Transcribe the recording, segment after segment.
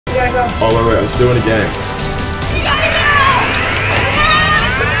You gotta go. Oh, wait, I'm still in the game. You gotta go!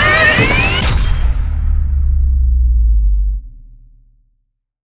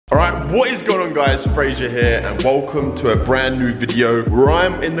 Alright, what is going on guys? FaZe here and welcome to a brand new video where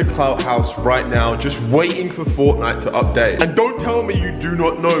I'm in the clout house right now just waiting for Fortnite to update. And don't tell me you do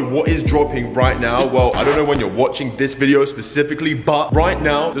not know what is dropping right now. Well, I don't know when you're watching this video specifically, but right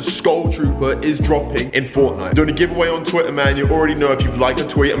now the Skull Trooper is dropping in Fortnite. Doing a giveaway on Twitter, man. You already know if you've liked a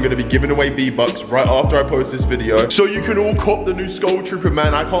tweet, I'm going to be giving away V-Bucks right after I post this video. So you can all cop the new Skull Trooper,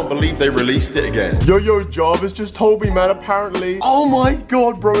 man. I can't believe they released it again. Yo, Jarvis just told me, man, apparently. Oh my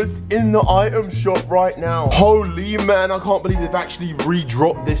god, bro. It's in the item shop right now. Holy man, I can't believe they've actually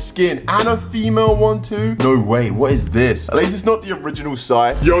re-dropped this skin. And a female one too. No way, what is this? At least it's not the original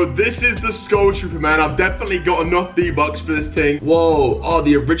side. Yo, this is the Skull Trooper, man. I've definitely got enough V-Bucks for this thing. Whoa, oh,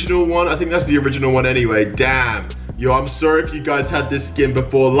 the original one? I think that's the original one anyway. Damn. Yo, I'm sorry if you guys had this skin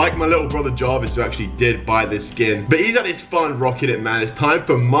before, like my little brother Jarvis, who actually did buy this skin. But he's had his fun rocking it, man. It's time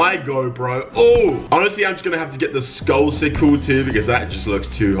for my go, bro. Oh, honestly, I'm just gonna have to get the skull sickle too, because that just looks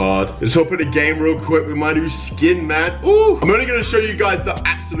too hard. Let's hop in the game real quick with my new skin, man. Ooh, I'm only gonna show you guys the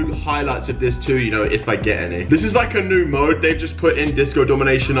absolute highlights of this too, you know, if I get any. This is like a new mode. They've just put in Disco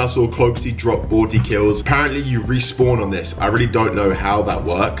Domination. I saw Cloaksy drop 40 kills. Apparently, you respawn on this. I really don't know how that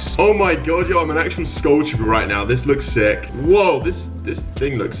works. Oh my god, yo, I'm an actual Skull Trooper right now. This looks sick. Whoa, this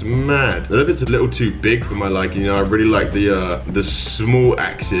thing looks mad. I don't know if it's a little too big for my liking. You know, I really like the small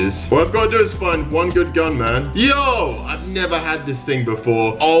axes. What I've got to do is find one good gun, man. Yo, I've never had this thing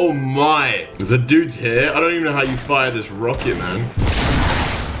before. Oh my. There's a dude's here. I don't even know how you fire this rocket, man.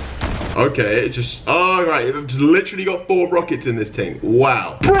 Okay, it just, oh right, I've just literally got 4 rockets in this thing.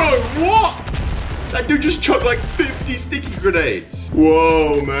 Wow. Bro, what? That dude just chucked like 50 sticky grenades.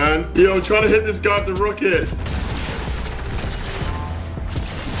 Whoa, man. Yo, I'm trying to hit this guy with the rockets.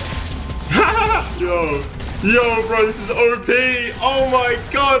 Yo, bro, this is OP. Oh my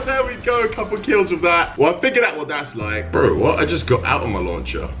god, there we go. A couple kills with that. Well, I figured out what that's like. Bro, what? I just got out of my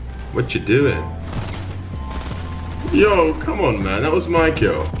launcher. What you doing? Yo, come on, man. That was my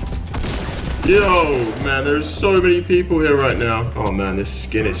kill. Yo, man, there's so many people here right now. Oh man, this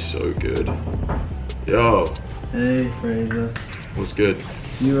skin is so good. Yo. Hey, Fraser. What's good?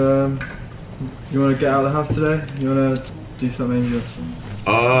 You want to get out of the house today? You want to do something?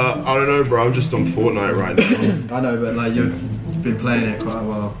 I don't know, bro. I'm just on Fortnite right now. I know, but like you've been playing it quite a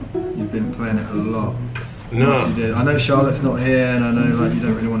while. You've been playing it a lot. No. You did. I know Charlotte's not here, and I know like you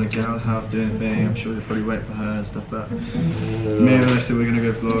don't really want to get out of the house, do anything. I'm sure you'll probably wait for her and stuff. But me and Alissa, we're gonna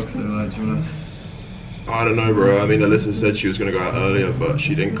go vlog. So like, do you wanna? I don't know, bro. I mean, Alissa said she was gonna go out earlier, but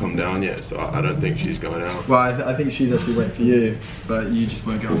she didn't come down yet, so I don't think she's going out. Well, I think she's actually waiting for you, but you just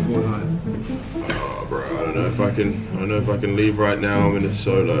won't go on Fortnite. Oh, bro, I don't know if I can. I don't know if I can leave right now. I'm in a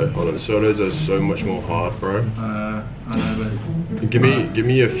solo. Hold on, solos are so much more hard, bro. I know, but give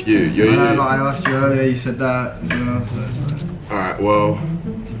me a few. I know, but I asked you earlier. You said that as well. So. All right, well.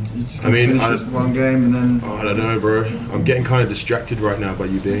 You just I mean, finish this one game and then. Oh, I don't know, bro. I'm getting kind of distracted right now by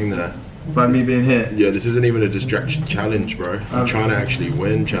you being there. By me being here? Yeah, this isn't even a distraction challenge, bro. I'm trying to actually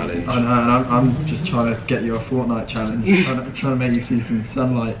win challenge. I know, and I'm just trying to get you a Fortnite challenge. I'm trying to make you see some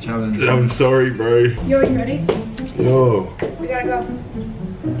sunlight challenge. I'm sorry, bro. Yo, are you ready? Yo. We gotta go.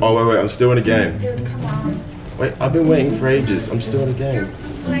 Oh, wait, I'm still in the game. Dude, come on. Wait, I've been waiting for ages. I'm still in the game. You're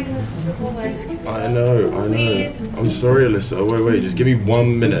playing this your whole life. I know. Please. I'm sorry, Alissa. Wait, just give me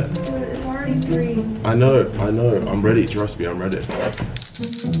 1 minute. Dude, it's already 3. I know. I'm ready. Trust me, I'm ready.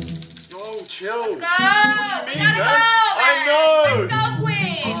 Chill. Let's go! We gotta go! I know! Let's go,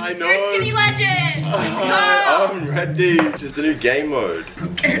 Queen! I know! You're skinny legend! Let's go! I'm ready. This is the new game mode. Who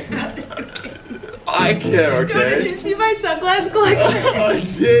cares about the new game? I care, okay? Yo, did you see my sunglass collection? I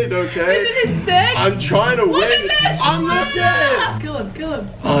did, okay? Isn't it sick? I'm trying to win. Look at this! I'm looking! Kill him.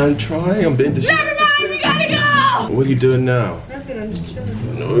 I'm trying. I'm being distracted. Never mind, we gotta go! What are you doing now? Nothing, I'm just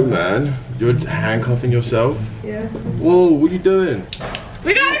chilling. No, man. You're handcuffing yourself? Yeah. Whoa, what are you doing?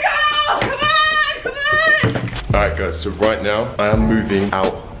 We gotta go! Come on! Alright guys, so right now I am moving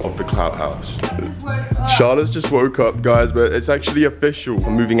out of the clout house. Charlotte's just woke up, guys, but it's actually official.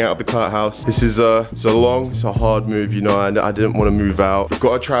 I'm moving out of the clout house. This is it's a hard move, you know, and I didn't want to move out. We've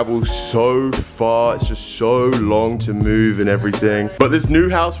got to travel so far. It's just so long to move and everything. But this new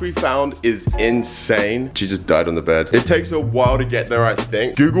house we found is insane. She just died on the bed. It takes a while to get there, I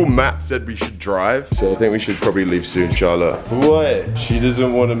think. Google Maps said we should drive, so I think we should probably leave soon, Charlotte. What? She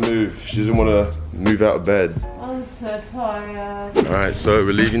doesn't want to move. She doesn't want to move out of bed. I'm so tired. Alright, so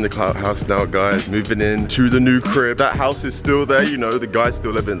we're leaving the clout house now, guys. Moving in to the new crib. That house is still there, you know, the guy's still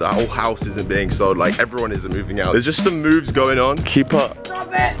living. The whole house isn't being sold, like everyone isn't moving out. There's just some moves going on. Keep up. Stop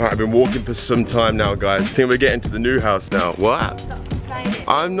it. Alright, I've been walking for some time now, guys. I think we're getting to the new house now. What? Stop complaining.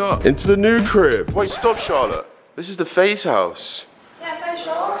 I'm not. Into the new crib. Wait, stop, Charlotte. This is the FaZe house. Yeah, for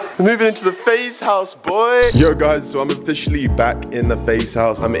sure. We're moving into the FaZe house, boy. Yo, guys, so I'm officially back in the FaZe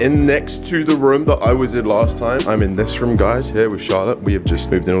house. I'm in next to the room that I was in last time. I'm in this room, guys, here with Charlotte. We have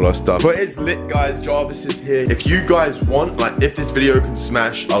just moved in all our stuff. But it's lit, guys. Jarvis is here. If you guys want, like, if this video can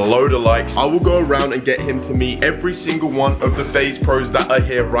smash a load of likes, I will go around and get him to meet every single one of the FaZe pros that are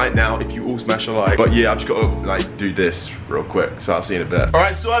here right now if you all smash a like. But yeah, I've just got to, like, do this real quick. So I'll see you in a bit. All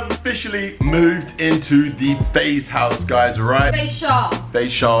right, so I've officially moved into the FaZe house, guys, all right? FaZe Shaw.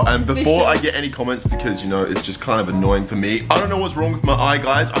 FaZe Shaw. And before I get any comments, because you know it's just kind of annoying for me, I don't know what's wrong with my eye,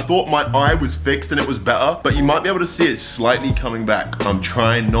 guys. I thought my eye was fixed and it was better, but you might be able to see it slightly coming back. I'm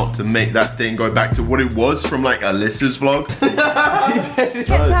trying not to make that thing go back to what it was from like Alissa's vlog.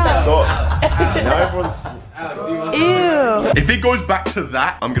 Stop. Now everyone's... Ew. If it goes back to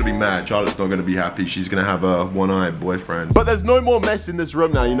that, I'm gonna be mad. Charlotte's not gonna be happy. She's gonna have a one-eyed boyfriend. But there's no more mess in this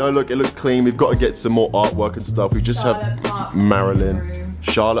room now, you know. Look, it looks clean. We've got to get some more artwork and stuff. We just have Marilyn.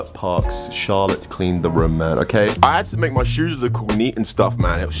 Charlotte Parks. Charlotte cleaned the room, man, okay? I had to make my shoes look all neat and stuff,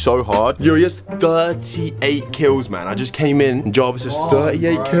 man. It was so hard. Yo, he has 38 kills, man. I just came in and Jarvis has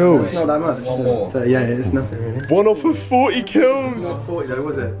 38 kills. It's not that much. 38, it's nothing really. One off of 40 kills. Not 40 though,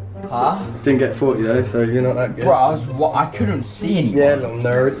 was it? Huh? Didn't get 40 though, so you're not that good. Bro, I couldn't see anyone. Yeah, little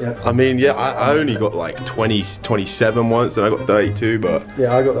nerd, yeah. I mean, yeah, I only got like 27 once, then I got 32, but...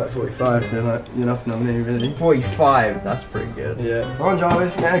 Yeah, I got that 45, so like, you're nothing on me, really. 45, that's pretty good. Yeah. Come on,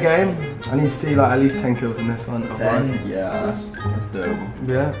 Jarvis, get a game. I need to see like at least 10 kills in this one. 10? Yeah, that's doable.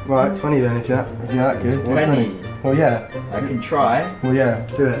 Yeah, right, 20 then if you're that good. 20? Well, yeah. I can try. Well, yeah,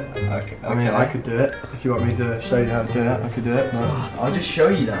 do it. Okay. I mean, I could do it. If you want me to show you how to do it, I could do it. But... I'll just show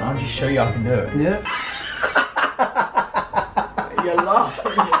you then. I'll just show you I can do it. Yeah. You're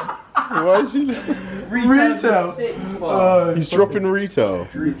laughing. Why is he... Retail. He's dropping retail.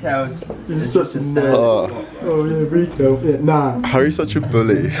 Retail's He's such a nerd. Oh. Oh yeah, retail. Yeah, nah. How are you such a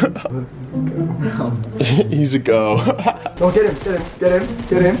bully? He's a girl. Oh, get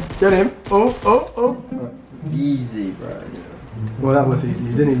him. Oh. Easy, bro. Well, that was easy. He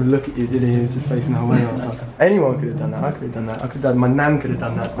didn't even look at you, did he? He was just facing the whole way. Anyone could have done that. I could have done that. I could have done. My nan could have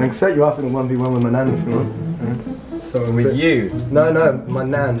done that. I can set you up in a 1v1 with my nan if you want. So With you? No, my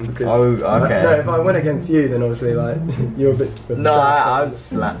nan. Because okay. no, if I went against you, then obviously like you're a bit. No, I would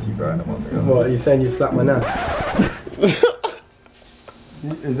slap you, bro. What are you saying? You slap my nan?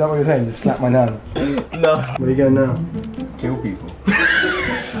 Is that what you're saying? You slap my nan? No. Where are you going now? Kill people.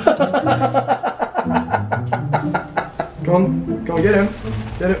 Go on, get him.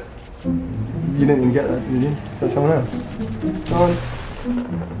 Get it. You didn't even get that, did you? Is that someone else? Come on.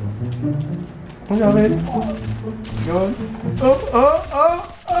 Come on, baby. Go on. Oh.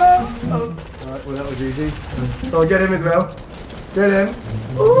 Alright, well that was easy. Oh, get him as well. Get him.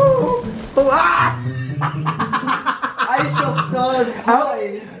 Oh, ah! I shot third. How?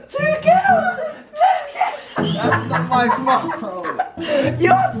 2 kills! That's not my fault.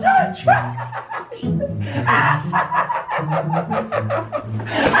 You're so trash! 2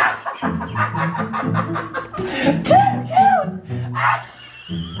 kills!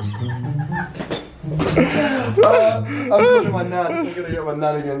 I'm calling my nan. I'm gonna get my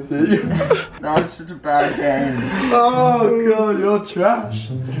nan against you. That's such a bad game. Oh god, you're trash.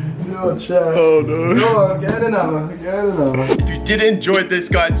 You're trash. Oh no. Go on, get another. If you did enjoy this,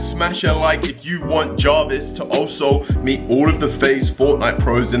 guys, smash a like. If you want Jarvis to also meet all of the FaZe Fortnite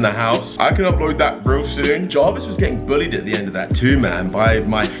pros in the house, I can upload that real soon. Jarvis was getting bullied at the end of that too, man, by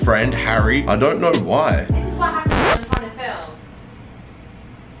my friend Harry. I don't know why. This is what happens when I'm trying to film.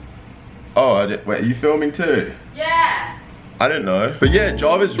 Oh, wait, are you filming too? Yeah. I didn't know. But yeah,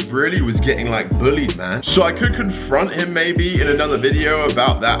 Jarvis really was getting like bullied, man. So I could confront him maybe in another video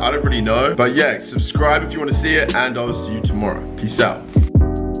about that. I don't really know. But yeah, subscribe if you want to see it, and I'll see you tomorrow. Peace out.